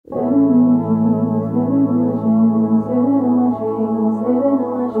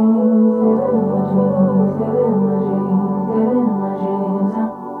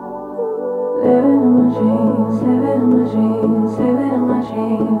I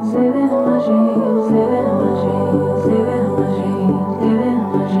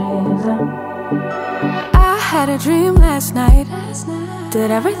had a dream last night.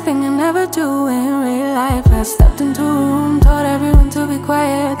 Did everything I never do in real life. I stepped into a room, told everyone to be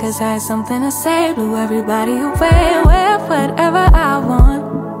quiet, cause I had something to say. Blew everybody away, wear whatever I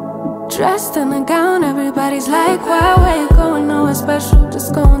want. Dressed in a gown, everybody's like, why, where you going? Nowhere special,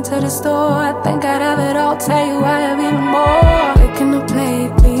 just going to the store. I think I'd have it all, tell you I have even more. Picking a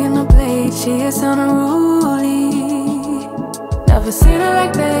plate, being a plate, she is unruly. Never seen her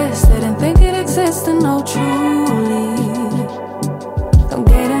like this, didn't think it existed, no truly. Don't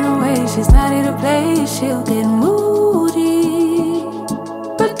get in her way, she's not here to play, she'll get moody.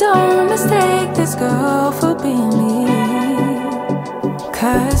 But don't mistake this girl for being me,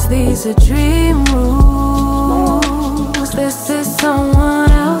 cause these are dream rules. This is someone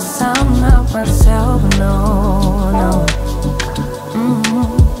else, I'm not myself, no, no.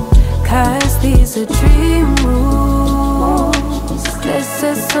 Cause these are dream rules. This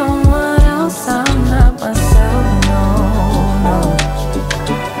is someone else, I'm not myself, no, no.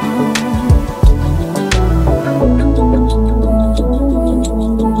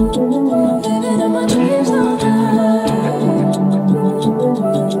 Living in my dreams all night.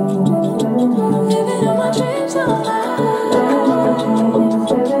 Living in my dreams all night.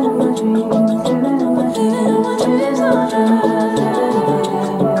 Living in my dreams all night.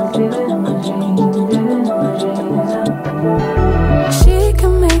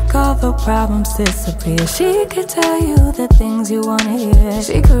 All the problems disappear. She could tell you the things you wanna hear.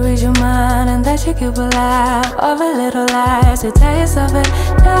 She could read your mind and that you could believe all the little lies to tell yourself at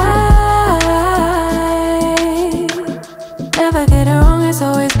night. Never get it wrong, it's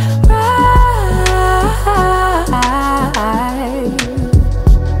always right.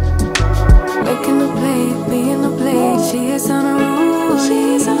 Making the plate, being the plate, she is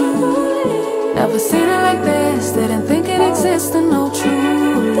unruly. Never seen her like this, didn't think it existed, no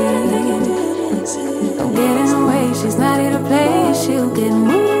truly. Don't get in her way, she's not here to play, she'll get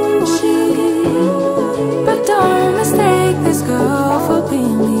moody. But don't mistake this girl for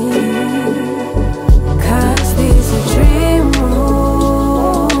being me, cause these are dream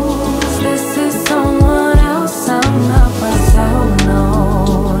rules. This is someone else, I'm not myself, no,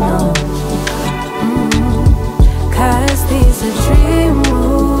 no. Cause these are dream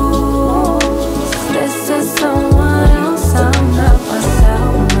rules. This is someone else, I'm not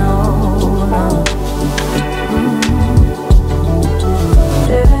myself, no, no.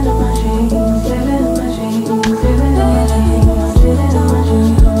 Living in my dreams, living in my dreams, living in my dreams, living in my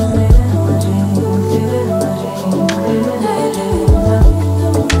dreams, living in my dreams, living in my dreams, living in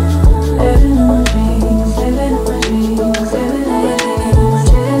my dreams, living in my dreams, living in my dreams, living in my dreams.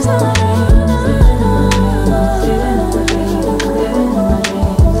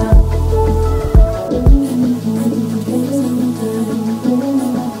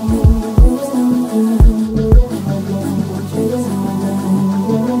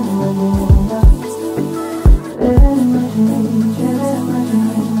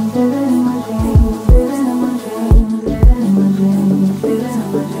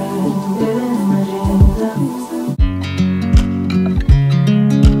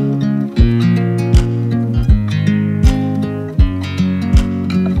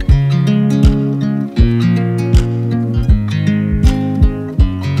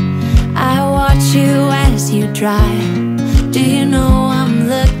 Do you know I'm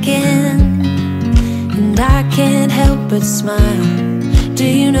looking, and I can't help but smile? Do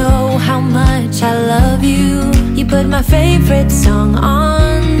you know how much I love you? You put my favorite song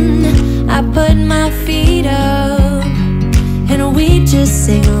on, I put my feet up, and we just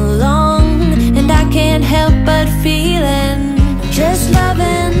sing along. And I can't help but feeling, just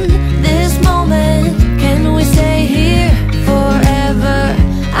loving this moment. Can we stay here forever?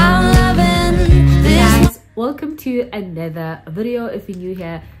 I'm loving this. Welcome to another video. If you're new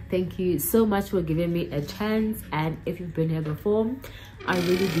here, thank you so much for giving me a chance, and if you've been here before, I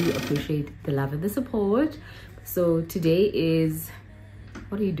really do appreciate the love and the support. So today is,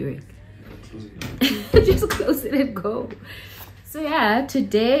 what are you doing? Just close it and go. So yeah,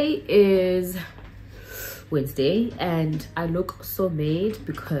 today is Wednesday and I look so made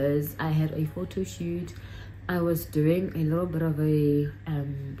because I had a photo shoot. I was doing a little bit of a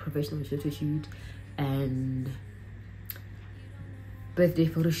professional photo shoot and birthday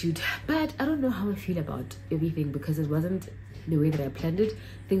photo shoot, but I don't know how I feel about everything because it wasn't the way that I planned it.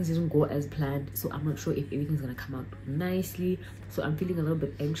 Things didn't go as planned, so I'm not sure if everything's gonna come out nicely. So I'm feeling a little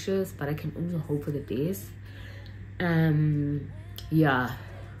bit anxious, but I can only hope for the best. Yeah,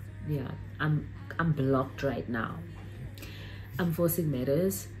 I'm blocked right now. I'm forcing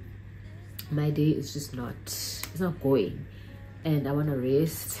matters. My day is just it's not going, and I want to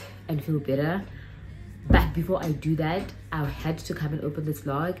rest and feel better. But before I do that, I had to come and open this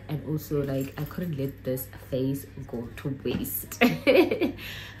vlog, and also like I couldn't let this phase go to waste.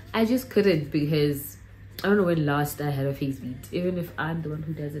 I just couldn't, because I don't know when last I had a face beat. Even if I'm the one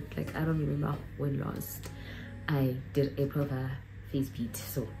who does it, like I don't remember when last I did a proper face beat.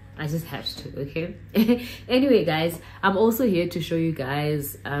 So I just had to, okay? Anyway guys, I'm also here to show you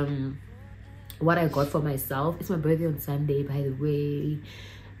guys what I got for myself. It's my birthday on Sunday, by the way.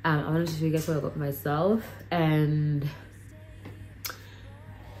 I wanted to show you guys what I got for myself, and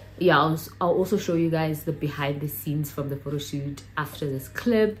yeah, I'll also show you guys the behind the scenes from the photo shoot after this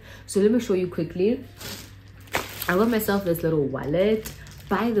clip. So let me show you quickly. I got myself this little wallet.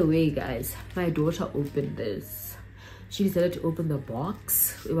 By the way guys, my daughter opened this. She decided to open the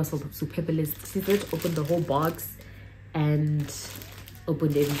box. It was for Superbalist. She decided to open the whole box and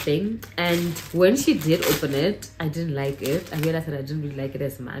opened everything, and when she did open it, I didn't like it. I realized that I didn't really like it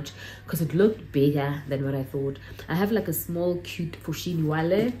as much because it looked bigger than what I thought. I have like a small cute Fushini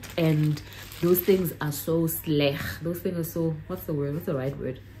wallet, and those things are so slech. Those things are so, what's the right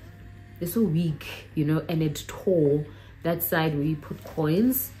word? They're so weak, you know, and it tore that side where you put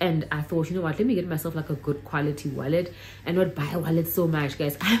coins. And I thought, you know what, let me get myself like a good quality wallet and not buy a wallet so much,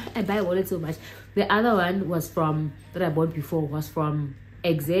 guys. I buy a wallet so much. The other one was from, that I bought before, was from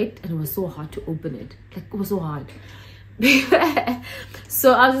Exit, and it was so hard to open it. Like, it was so hard.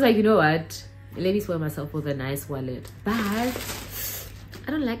 So I was just like, you know what, let me spoil myself with a nice wallet, but I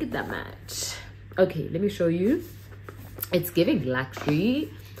don't like it that much. Okay, let me show you. It's giving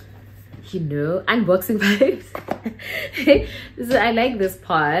luxury, you know, unboxing vibes. So I like this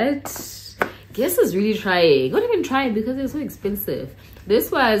part. Guess is really trying, not even trying, because it was so expensive.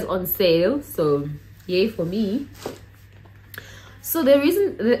 This was on sale, so yay for me. So the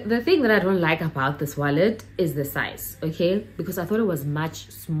reason, the thing that I don't like about this wallet is the size, okay? Because I thought it was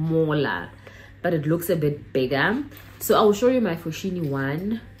much smaller, but it looks a bit bigger. So I'll show you my Fushini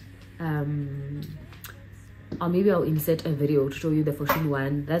one. Or maybe I'll insert a video to show you the Fushini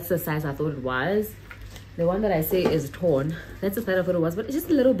one. That's the size I thought it was. The one that I say is torn, that's the size I thought it was, but it's just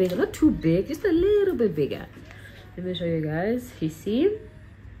a little bigger. Not too big, just a little bit bigger. Let me show you guys. You see?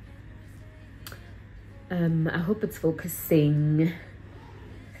 I hope it's focusing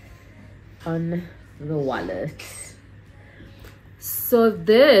on the wallet. So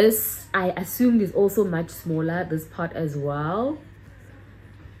this, I assumed, is also much smaller, this part as well.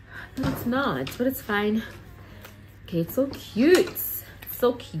 No, it's not, but it's fine. Okay, it's so cute.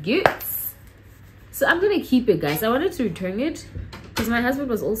 So cute. So I'm gonna keep it, guys. I wanted to return it because my husband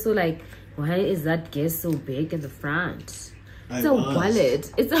was also like, why is that guest so big in the front? It's a wallet.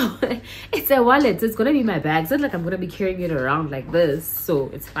 It's a wallet. It's gonna be my bag. It's not like I'm gonna be carrying it around like this, so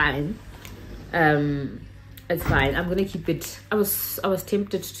it's fine. It's fine. I'm gonna keep it. I was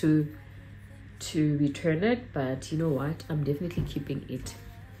tempted to return it, but you know what? I'm definitely keeping it.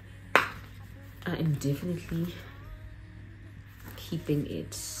 I am definitely keeping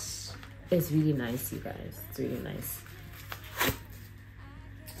it. It's really nice, you guys. It's really nice.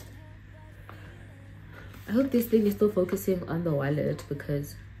 I hope this thing is still focusing on the wallet,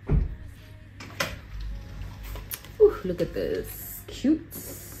 because look at this. Cute.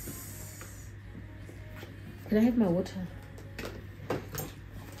 Can I have my water?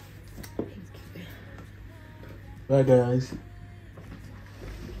 Thank you. Bye guys.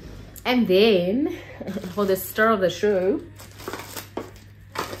 And then for the star of the show,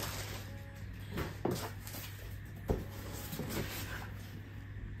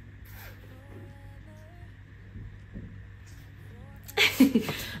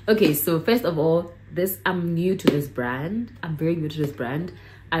 okay, so first of all, I'm new to this brand. I'm very new to this brand.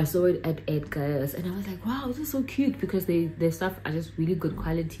 I saw it at Edgar's and I was like, wow, this is so cute, because their stuff are just really good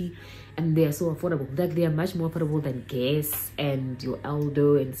quality and they are so affordable. Like, they are much more affordable than Guess and your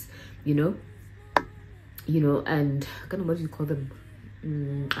Aldo, and you know, and I don't know what you call them,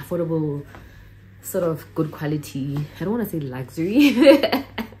 affordable, sort of good quality. I don't want to say luxury,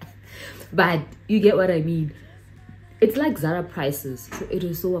 but you get what I mean. It's like Zara prices. It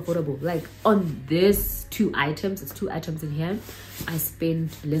is so affordable. Like on this two items, it's two items in here, I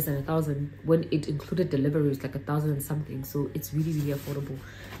spent less than 1,000 when it included deliveries, like 1,000 and something. So it's really, really affordable.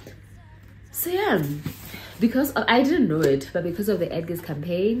 So yeah, because I didn't know it, but because of the Edgar's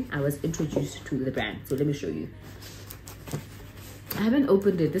campaign, I was introduced to the brand. So let me show you. I haven't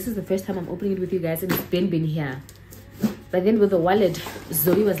opened it. This is the first time I'm opening it with you guys, and it's been here. But then with the wallet,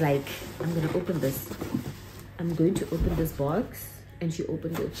 Zoe was like, I'm gonna open this. I'm going to open this box, and she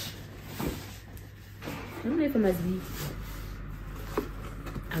opened it. I don't know if it must be.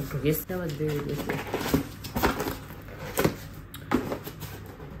 I guess that was very delicious.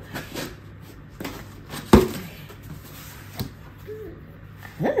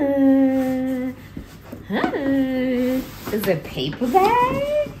 Is it paper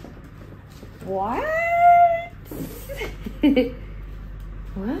bag? What?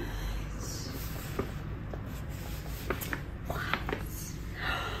 What?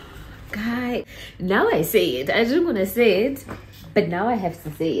 Guy, now I say it. I didn't want to say it, but now I have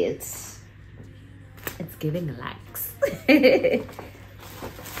to say it. It's giving likes. Okay,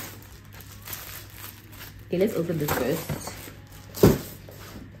 let's open this first.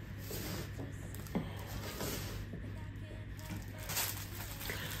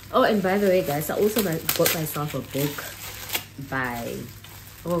 Oh, and by the way, guys, I also bought myself a book by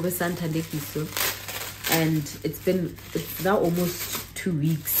Santa Lekiso, and it's now almost 2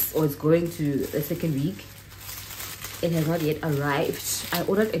 weeks, or it's going to the second week. It has not yet arrived. I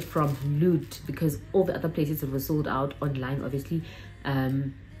ordered it from Loot because all the other places it was sold out online, obviously.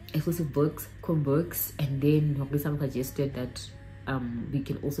 Exclusive Books, Books, and then Hokusam suggested that we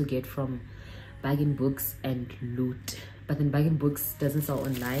can also get from Bargain Books and Loot. But then Bargain Books doesn't sell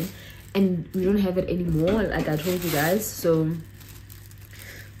online, and we don't have it anymore, like I told you guys. So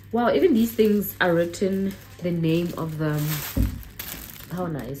wow, even these things are written, the name of them. How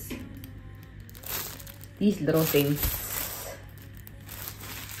nice. These little things,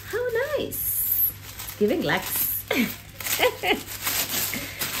 how nice. Giving likes.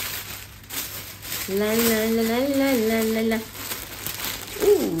 La la la la la la la la.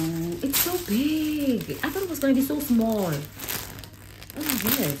 Ooh, it's so big. I thought it was going to be so small. Oh my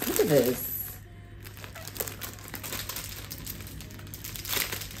goodness, look at this.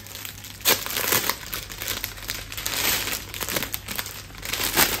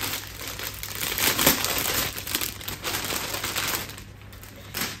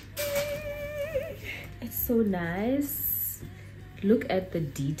 It's so nice. Look at the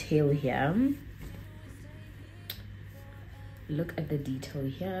detail here. Look at the detail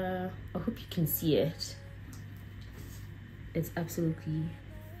here. I hope you can see it. It's absolutely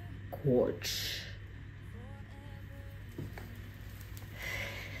gorgeous.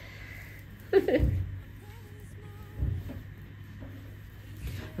 I'm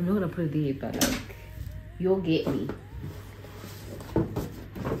not gonna put it there, but like, you'll get me.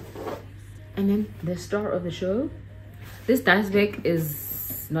 And then the star of the show. This dust bag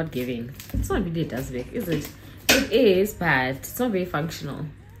is not giving. It's not really a dust bag, is it? It is, but it's not very functional.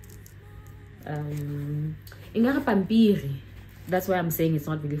 That's why I'm saying it's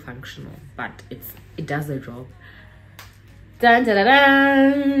not really functional, but it does the job. Dun, dun, dun,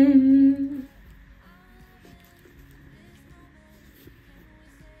 dun.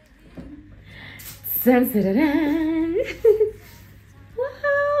 Dun, dun, dun, dun.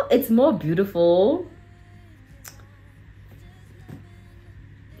 Wow, it's more beautiful,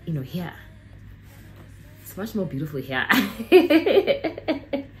 you know, here. It's much more beautiful here.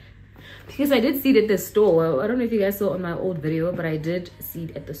 Because I did see it at the store. I don't know if you guys saw on my old video, but I did see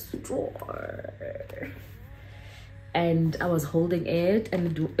it at the store. And I was holding it,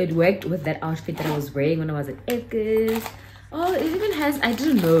 and it worked with that outfit that I was wearing when I was at Edgar's. Oh, it even has, I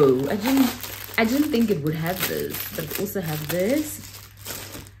didn't know. I didn't think it would have this, but it also has this.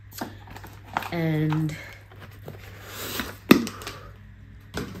 And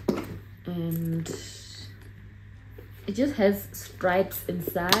it just has stripes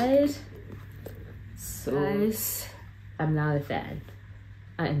inside. So guys, I'm now a fan.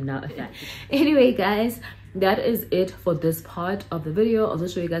 I am now a fan. Anyway, guys, that is it for this part of the video. I'll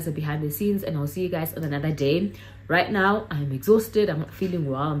just show you guys the behind the scenes, and I'll see you guys on another day. Right now, I'm exhausted. I'm not feeling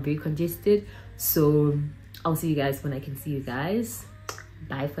well. I'm very congested. So I'll see you guys when I can see you guys.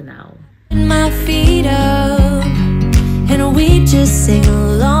 Bye for now. My feet up, and we just sing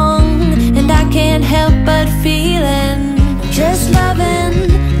along, and I can't help but feeling just loving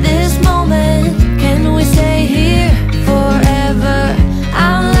this moment. Can we stay here forever?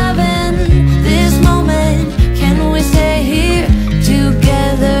 I'm loving this moment. Can we stay here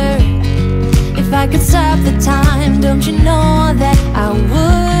together? If I could stop the time, don't you know that I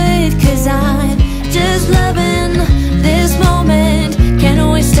would? 'Cause I'm just loving this moment.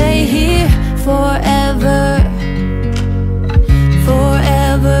 Can we stay here forever?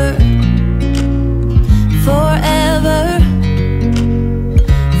 Forever, forever,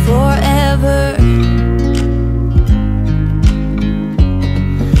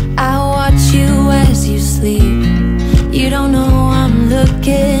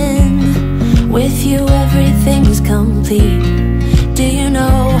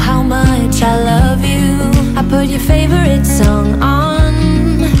 favorite song on,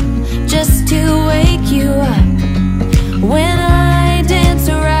 just to wake you up. When I dance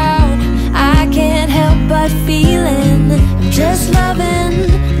around, I can't help but feeling I'm just loving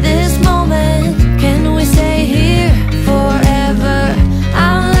this moment. Can we stay here forever?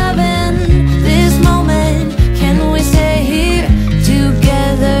 I'm loving this moment. Can we stay here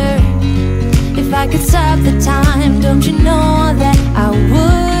together? If I could stop the time, don't you know that I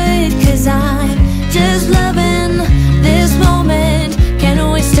would? 'Cause I'm just loving this moment. Can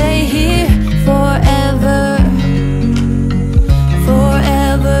we stay here forever?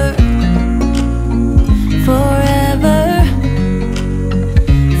 Forever, forever,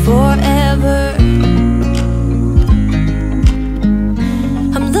 forever.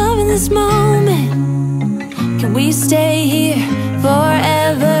 I'm loving this moment. Can we stay here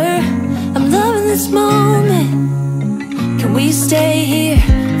forever? I'm loving this moment. Can we stay here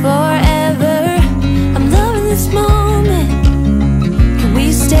forever? I'm loving this moment. Can we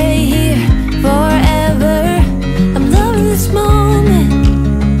stay here forever? I'm loving this moment.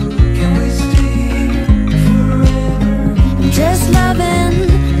 Can we stay here forever? I'm just loving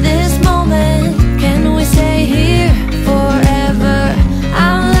this moment. Can we stay here forever?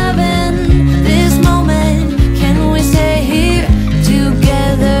 I'm loving this moment. Can we stay here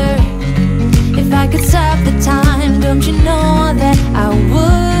together? If I could stop the time, don't you know that I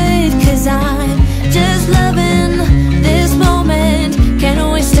would? 'Cause I'm just loving this moment. Can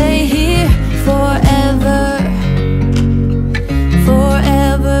we stay here forever?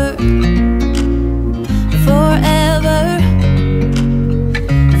 Forever, forever,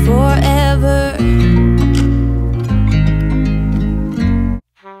 forever.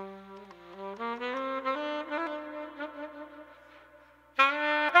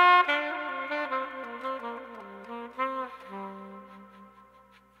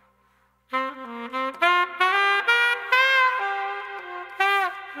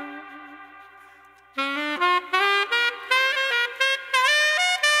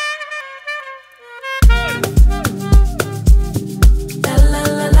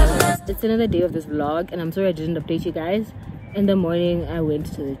 It's another day of this vlog, and I'm sorry I didn't update you guys. In the morning I went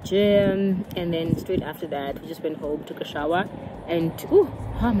to the gym, and then straight after that we just went home, took a shower, and oh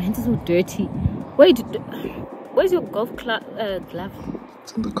my hands are so dirty. Wait, where's your golf glove?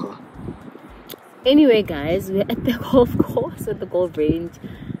 It's in the car. Anyway guys, we're at the golf course, at the golf range.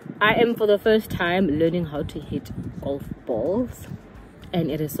 I am for the first time learning how to hit golf balls, and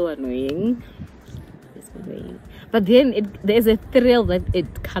it is so annoying. It's annoying, but then there's a thrill that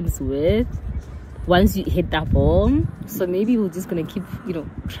it comes with once you hit that ball. So maybe we're just gonna keep, you know,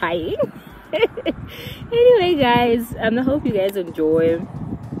 trying. Anyway guys, I hope you guys enjoy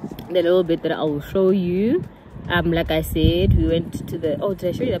the little bit that I will show you. Like I said, we went to the, oh, did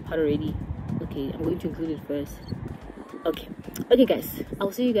I show you that part already? Okay, I'm going to include it first. Okay guys,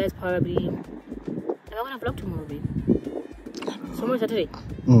 I'll see you guys probably, am I gonna vlog tomorrow, babe? Tomorrow Saturday?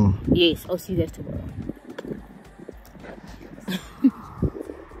 Yes, I'll see you guys tomorrow.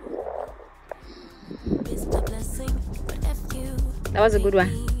 That was a good one.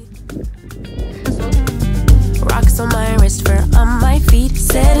 Rocks on my wrist, fur on my feet,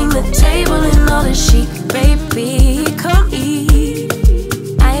 setting the table in all the chic. Baby, come eat.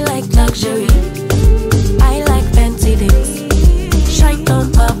 I like luxury, I like fancy things. Shine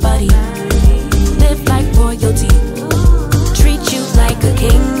on my body, live like royalty. Treat you like a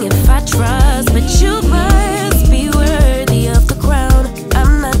king if I trust, but you must be worthy of the crown.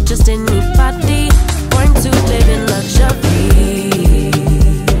 I'm not just anybody, born to live in luxury.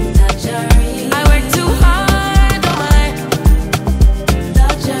 I work too hard on my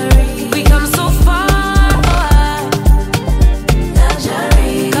luxury. We come so far,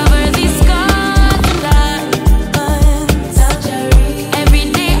 luxury. Cover these scars and diamonds, luxury. Every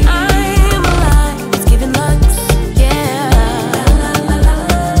day I'm alive, it's giving lux, yeah.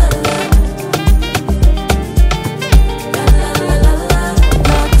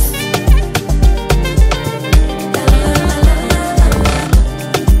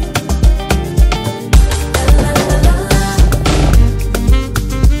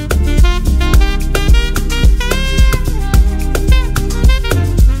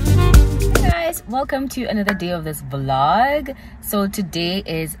 Welcome to another day of this vlog. So today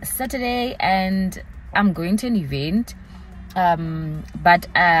is Saturday and I'm going to an event, but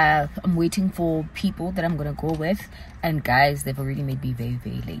I'm waiting for people that I'm gonna go with, and guys, they've already made me very,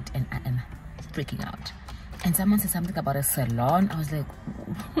 very late and I am freaking out. And someone said something about a salon. I was like,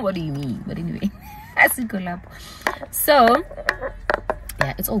 what do you mean? But anyway, so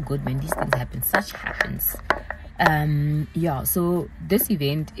yeah, it's all good, man. These things happen, such happens. Yeah, so this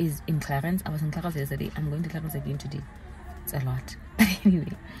event is in Clarence. I was in Clarence yesterday. I'm going to Clarence again today. It's a lot.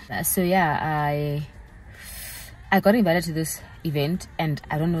 Anyway, so yeah, I got invited to this event and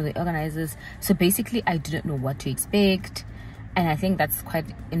I don't know the organizers, so basically I didn't know what to expect, and I think that's quite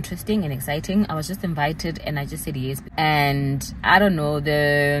interesting and exciting. I was just invited and I just said yes, and I don't know,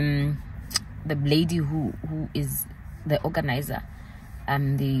 the lady who is the organizer,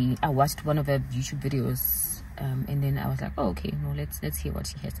 I watched one of her YouTube videos, and then I was like, oh, okay, no, let's hear what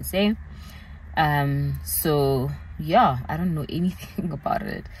she has to say. So yeah, I don't know anything about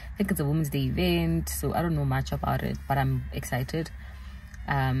it. I think it's a Women's Day event, so I don't know much about it, but I'm excited.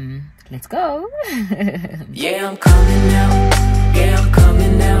 Let's go. Yeah, I'm coming out. Yeah, I'm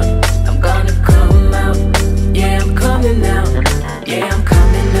coming out. I'm gonna come out. Yeah, I'm coming out. Yeah, I'm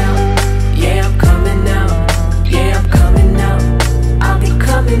coming out. Yeah, I'm coming out. Yeah, I'm coming out. I'll be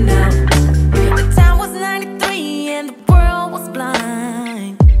coming out. The time was 93 and the world was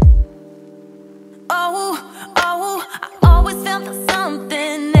blind. Oh, I always felt that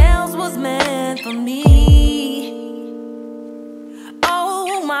something else was meant for me.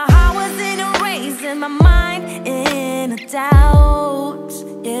 Oh, my heart was in a race and my mind in a doubt,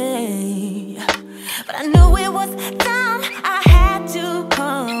 yeah. But I knew it was time, I had to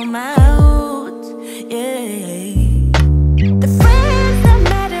come out, yeah. The friends that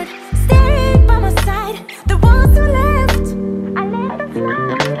mattered stayed by my side. The ones who left, I let them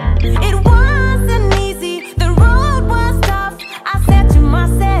slide. It wasn't easy, the road was tough. I said to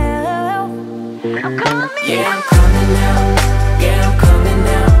myself, I'm coming out. Yeah, I'm coming out. Yeah, I'm coming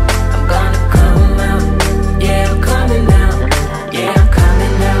out. I'm gonna come out. Yeah, I'm coming out. Yeah, I'm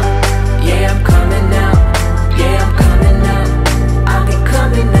coming out. Yeah, I'm coming out. Yeah, I'm coming out. I'll be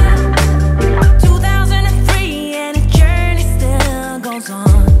coming out. 2003 and the journey still goes on.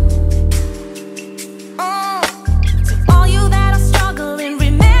 To all you that are struggling,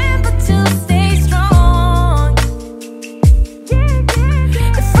 remember to stay strong.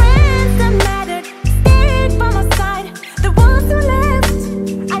 The friends that mattered stayed by my side. The ones who left,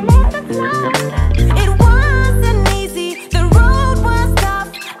 I let them slide. It wasn't easy, the road was tough.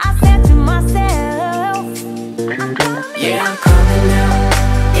 I said to myself, I'm coming. Yeah, I'm coming out.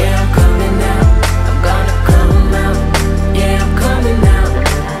 Yeah, I'm coming out. I'm gonna come out. Yeah, I'm coming out.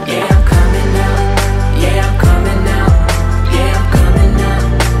 Yeah, I'm coming out. Yeah, I'm coming out. Yeah, I'm coming out.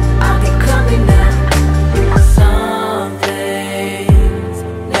 I'll be coming out. Some things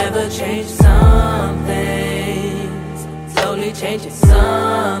never change. Some things slowly changes.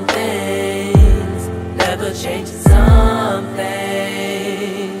 Some things never change. Some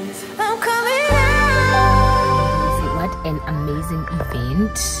things I'm coming out. What an amazing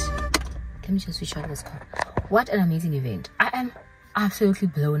event. Let me just switch out this car. What an amazing event. I am absolutely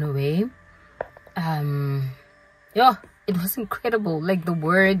blown away. Yeah, it was incredible. Like the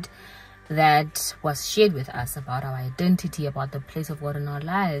word that was shared with us about our identity, about the place of God in our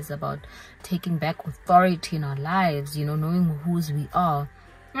lives, about taking back authority in our lives, you know, knowing whose we are.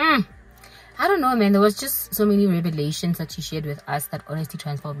 I don't know, man. There was just so many revelations that she shared with us that honestly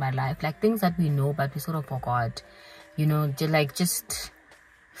transformed my life. Like things that we know but we sort of forgot, you know. Just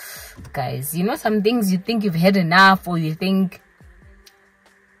guys, you know, some things you think you've had enough, or you think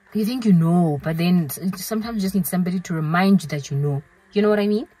you know, but then sometimes you just need somebody to remind you that you know. You know what I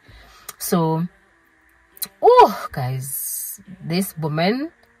mean? So, oh guys, this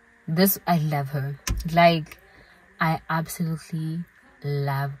woman, I love her. Like, I absolutely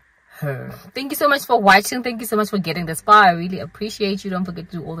love her. Thank you so much for watching. Thank you so much for getting this far. I really appreciate you. Don't forget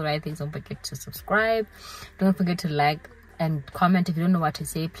to do all the right things. Don't forget to subscribe. Don't forget to like and comment. If you don't know what to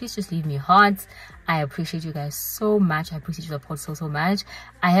say, please just leave me hearts. I appreciate you guys so much. I appreciate your support so much.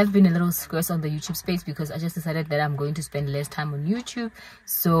 I have been a little scarce on the YouTube space because I just decided that I'm going to spend less time on YouTube.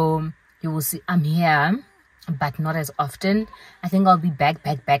 So you will see I'm here, but not as often. I think I'll be back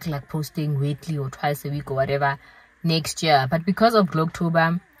like posting weekly or twice a week or whatever next year. But because of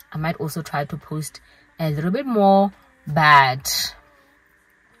Globetober, I might also try to post a little bit more. But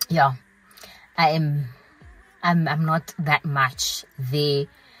yeah, I'm not that much there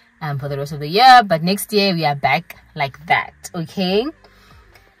for the rest of the year, but next year we are back like that. Okay,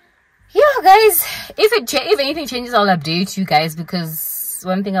 yeah guys, if anything changes, I'll update you guys, because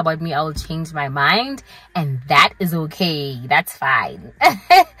one thing about me, I will change my mind, and that is okay. That's fine.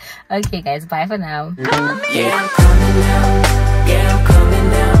 Okay guys, bye for now. Yeah, I'm coming out. Yeah, I'm